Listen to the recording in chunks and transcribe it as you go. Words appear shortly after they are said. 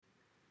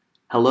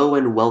Hello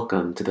and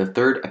welcome to the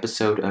third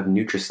episode of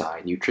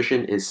NUTRISCI,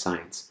 Nutrition is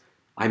Science.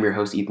 I'm your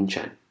host, Ethan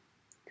Chen.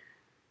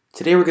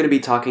 Today we're going to be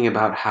talking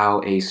about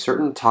how a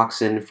certain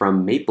toxin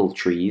from maple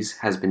trees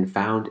has been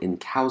found in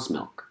cow's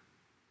milk.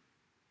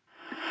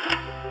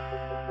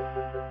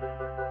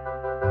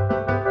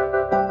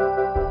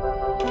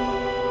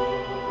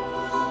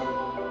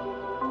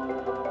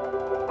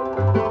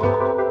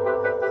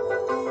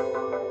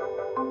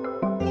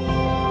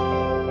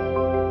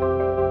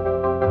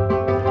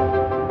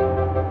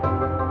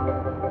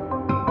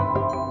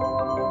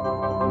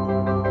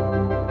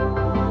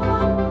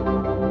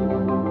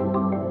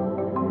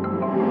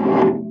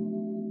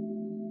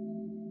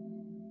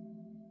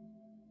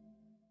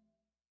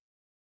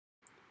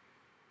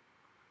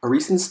 A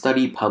recent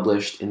study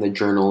published in the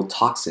journal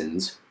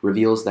Toxins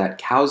reveals that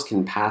cows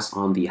can pass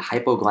on the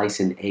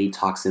Hypoglycin A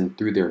toxin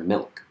through their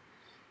milk.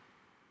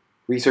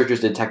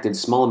 Researchers detected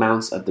small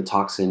amounts of the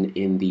toxin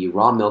in the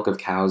raw milk of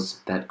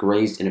cows that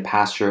grazed in a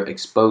pasture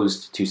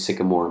exposed to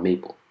sycamore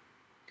maple.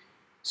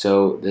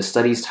 So the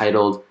study is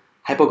titled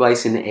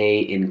Hypoglycin A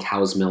in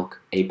Cow's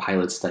Milk, a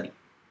Pilot Study.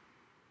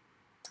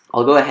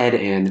 I'll go ahead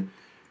and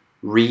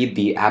read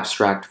the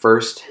abstract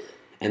first,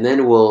 and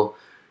then we'll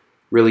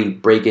really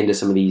break into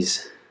some of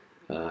these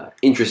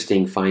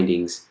interesting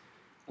findings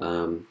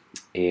and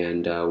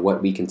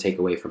what we can take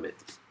away from it.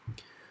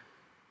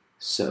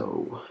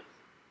 So,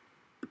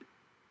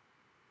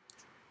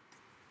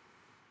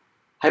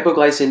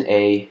 Hypoglycin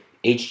A,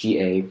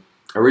 HGA,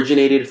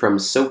 originated from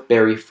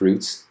soapberry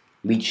fruits,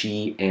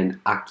 lychee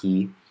and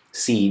ackee,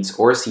 seeds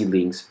or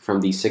seedlings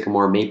from the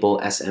sycamore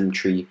maple SM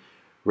tree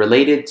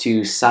related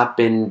to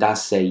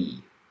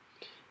Sapindaceae.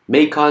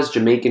 May cause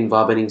Jamaican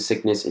vomiting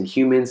sickness in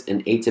humans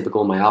and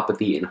atypical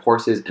myopathy in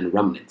horses and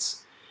ruminants.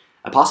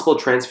 A possible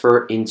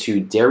transfer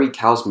into dairy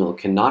cow's milk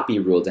cannot be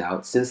ruled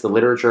out since the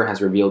literature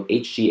has revealed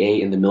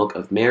HGA in the milk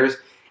of mares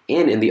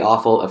and in the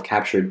offal of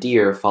captured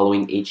deer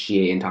following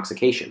HGA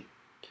intoxication.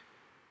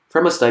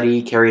 From a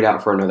study carried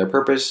out for another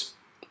purpose,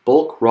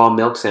 bulk raw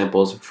milk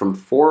samples from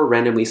 4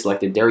 randomly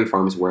selected dairy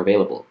farms were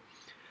available.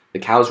 The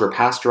cows were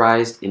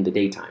pastured in the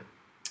daytime.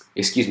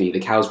 A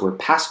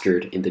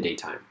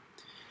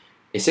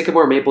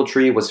sycamore maple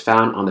tree was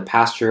found on the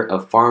pasture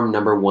of farm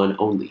number 1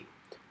 only.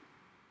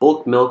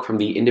 Bulk milk from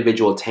the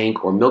individual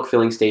tank or milk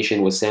filling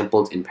station was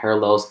sampled in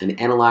parallels and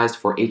analyzed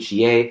for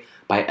HGA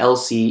by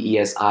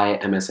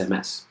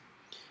LC-ESI-MSMS.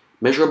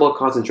 Measurable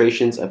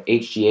concentrations of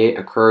HGA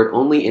occurred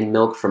only in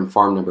milk from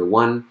farm number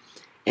 1,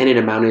 and it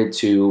amounted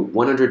to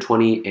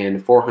 120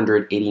 and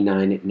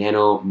 489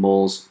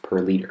 nanomoles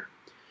per liter.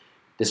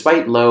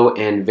 Despite low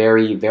and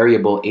very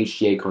variable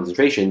HGA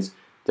concentrations,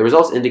 the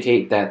results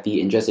indicate that the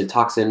ingested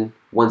toxin,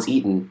 once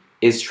eaten,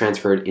 is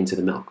transferred into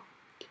the milk.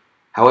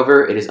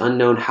 However, it is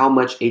unknown how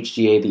much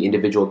HGA the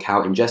individual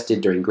cow ingested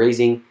during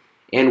grazing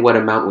and what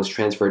amount was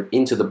transferred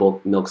into the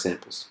bulk milk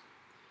samples.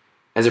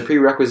 As a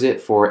prerequisite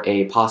for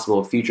a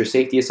possible future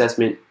safety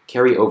assessment,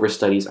 carryover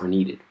studies are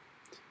needed.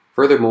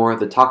 Furthermore,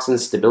 the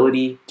toxin's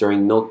stability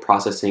during milk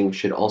processing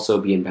should also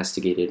be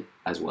investigated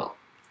as well.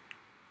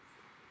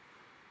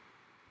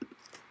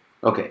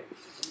 Okay,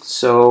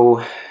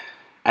 so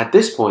at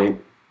this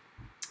point,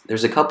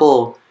 there's a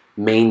couple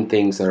main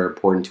things that are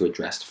important to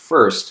address.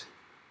 First,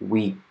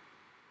 we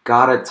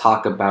gotta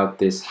talk about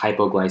this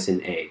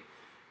hypoglycin A,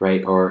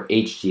 right, or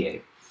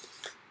HGA.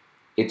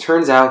 It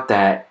turns out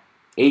that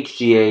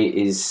HGA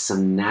is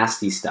some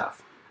nasty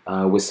stuff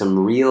with some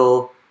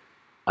real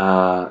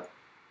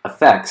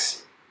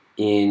effects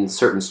in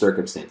certain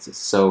circumstances.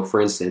 So, for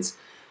instance,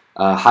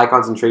 high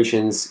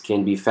concentrations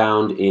can be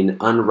found in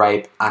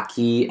unripe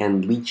ackee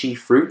and lychee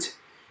fruit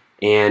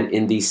and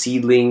in the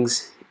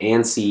seedlings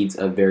and seeds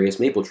of various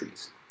maple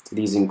trees.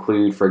 These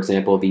include, for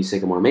example, the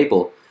sycamore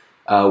maple,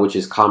 which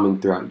is common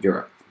throughout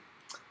Europe.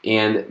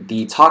 And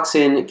the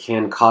toxin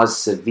can cause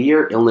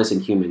severe illness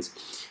in humans.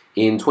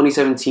 In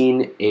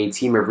 2017, a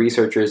team of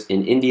researchers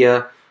in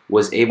India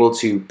was able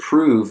to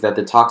prove that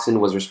the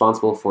toxin was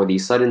responsible for the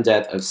sudden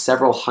death of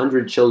several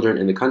hundred children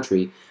in the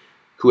country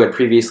who had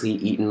previously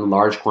eaten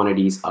large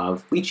quantities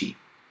of lychee.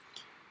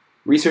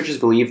 Researchers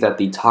believe that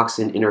the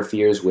toxin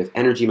interferes with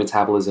energy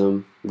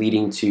metabolism,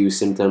 leading to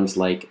symptoms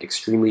like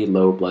extremely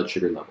low blood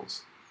sugar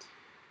levels.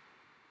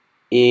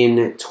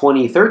 In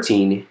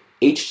 2013,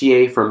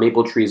 HGA from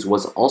maple trees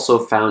was also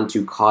found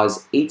to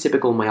cause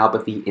atypical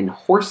myopathy in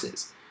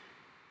horses,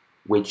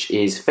 which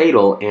is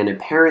fatal and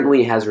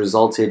apparently has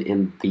resulted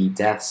in the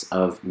deaths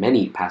of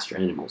many pasture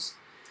animals.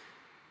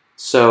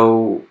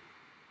 So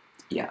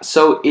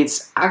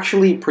it's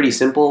actually pretty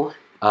simple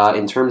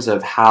in terms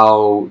of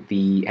how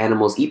the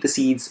animals eat the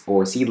seeds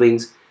or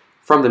seedlings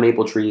from the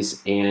maple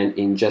trees and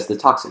ingest the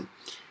toxin.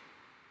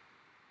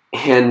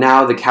 And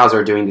now the cows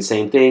are doing the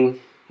same thing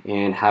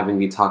and having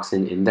the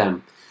toxin in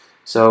them.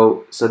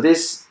 So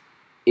this,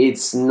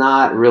 it's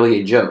not really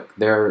a joke.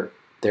 There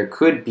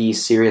could be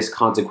serious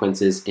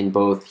consequences in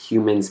both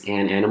humans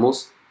and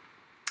animals.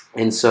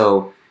 And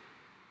so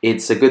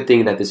it's a good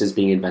thing that this is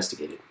being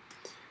investigated.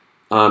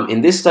 In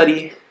this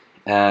study,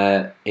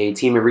 a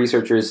team of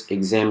researchers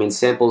examined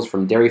samples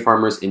from dairy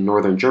farmers in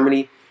northern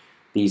Germany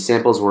The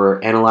samples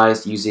were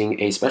analyzed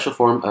using a special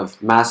form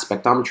of mass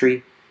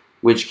spectrometry,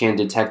 which can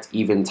detect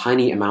even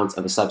tiny amounts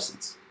of a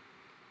substance.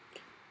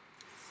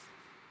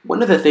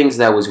 One of the things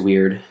that was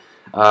weird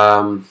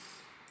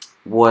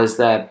was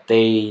that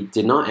they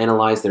did not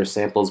analyze their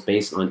samples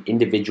based on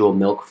individual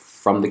milk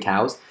from the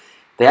cows.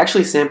 They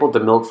actually sampled the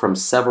milk from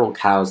several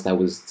cows that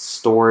was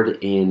stored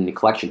in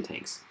collection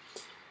tanks.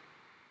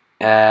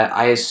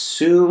 I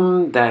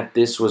assume that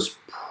this was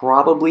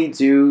probably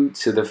due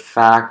to the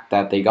fact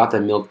that they got the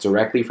milk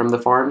directly from the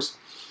farms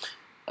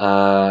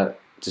to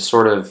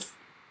sort of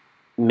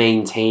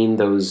maintain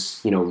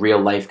those, real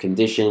life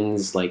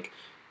conditions. Like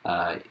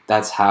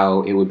that's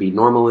how it would be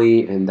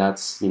normally, and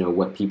that's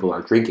what people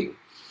are drinking.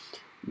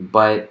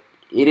 But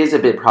it is a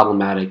bit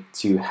problematic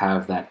to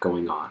have that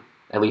going on.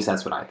 At least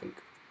that's what I think.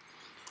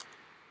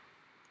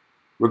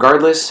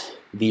 Regardless,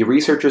 the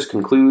researchers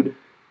conclude,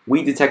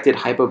 we detected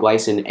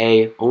hypoglycin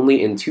A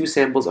only in 2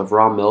 samples of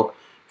raw milk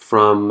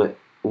from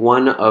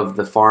one of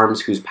the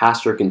farms whose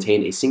pasture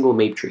contained a single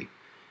mape tree.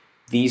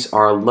 These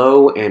are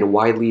low and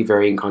widely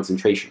varying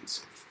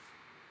concentrations.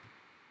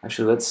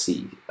 Actually, let's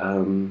see.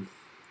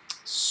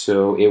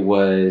 So it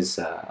was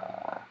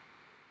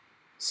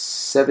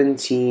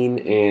 17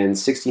 and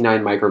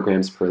 69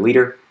 micrograms per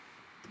liter.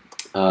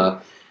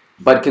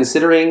 But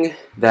considering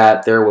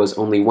that there was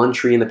only 1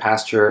 tree in the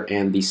pasture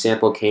and the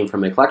sample came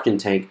from a collection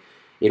tank,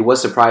 it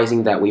was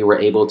surprising that we were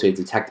able to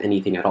detect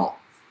anything at all.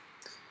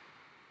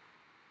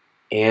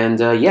 And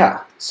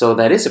so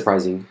that is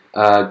surprising,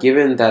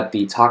 given that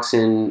the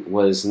toxin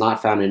was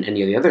not found in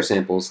any of the other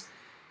samples.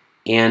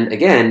 And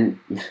again,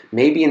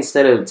 maybe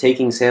instead of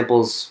taking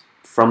samples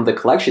from the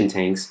collection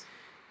tanks,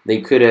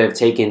 they could have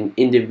taken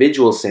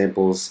individual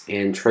samples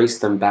and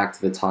traced them back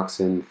to the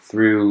toxin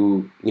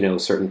through,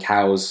 certain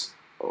cows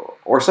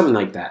or something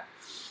like that.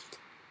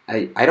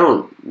 I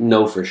don't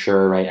know for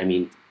sure, right? I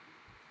mean,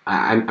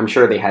 I'm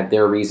sure they had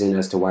their reason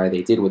as to why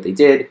they did what they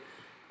did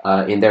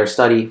in their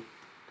study,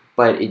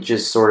 but it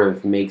just sort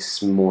of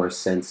makes more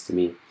sense to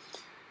me.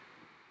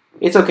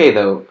 It's okay,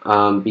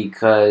 though,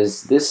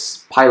 because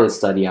this pilot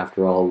study,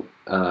 after all,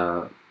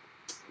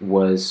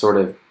 was sort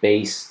of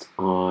based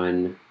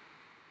on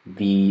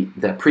the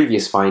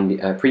previous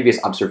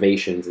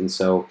observations, and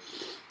so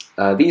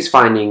with these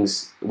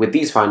findings,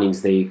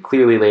 they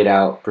clearly laid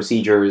out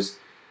procedures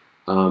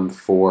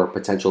for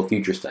potential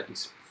future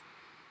studies.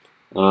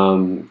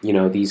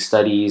 These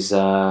studies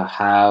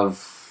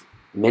have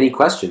many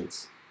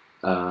questions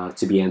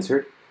to be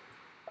answered,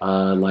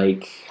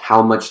 like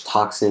how much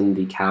toxin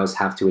the cows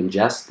have to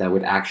ingest that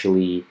would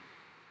actually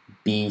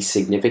be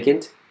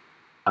significant,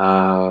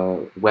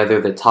 whether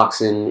the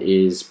toxin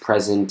is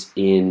present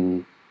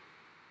in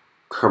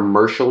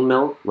commercial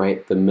milk,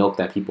 right, the milk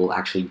that people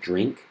actually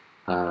drink,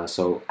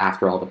 so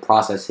after all the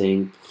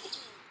processing,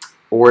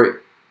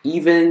 or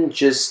even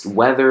just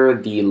whether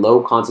the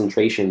low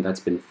concentration that's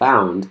been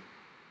found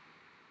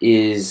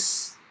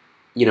is,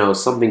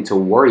 something to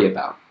worry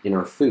about in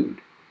our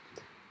food.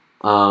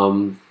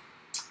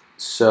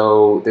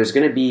 So there's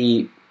going to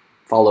be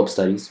follow-up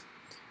studies,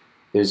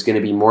 there's going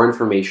to be more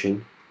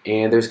information,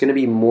 and there's going to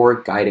be more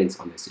guidance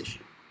on this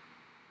issue.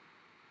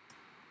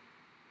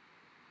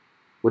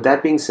 With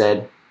that being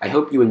said, I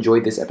hope you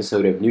enjoyed this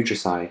episode of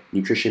NUTRISCI,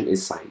 Nutrition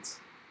is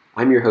Science.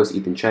 I'm your host,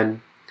 Ethan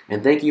Chen,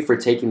 and thank you for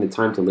taking the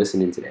time to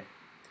listen in today.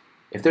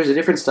 If there's a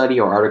different study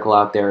or article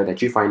out there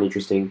that you find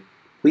interesting,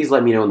 please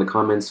let me know in the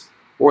comments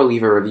or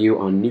leave a review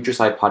on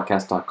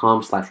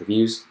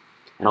NutriSciPodcast.com/reviews,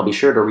 and I'll be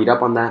sure to read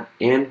up on that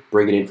and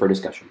bring it in for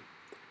discussion.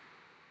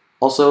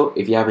 Also,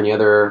 if you have any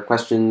other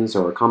questions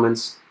or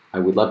comments, I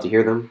would love to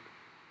hear them.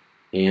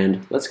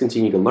 And let's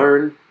continue to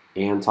learn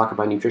and talk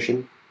about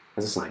nutrition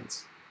as a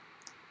science.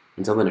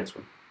 Until the next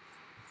one.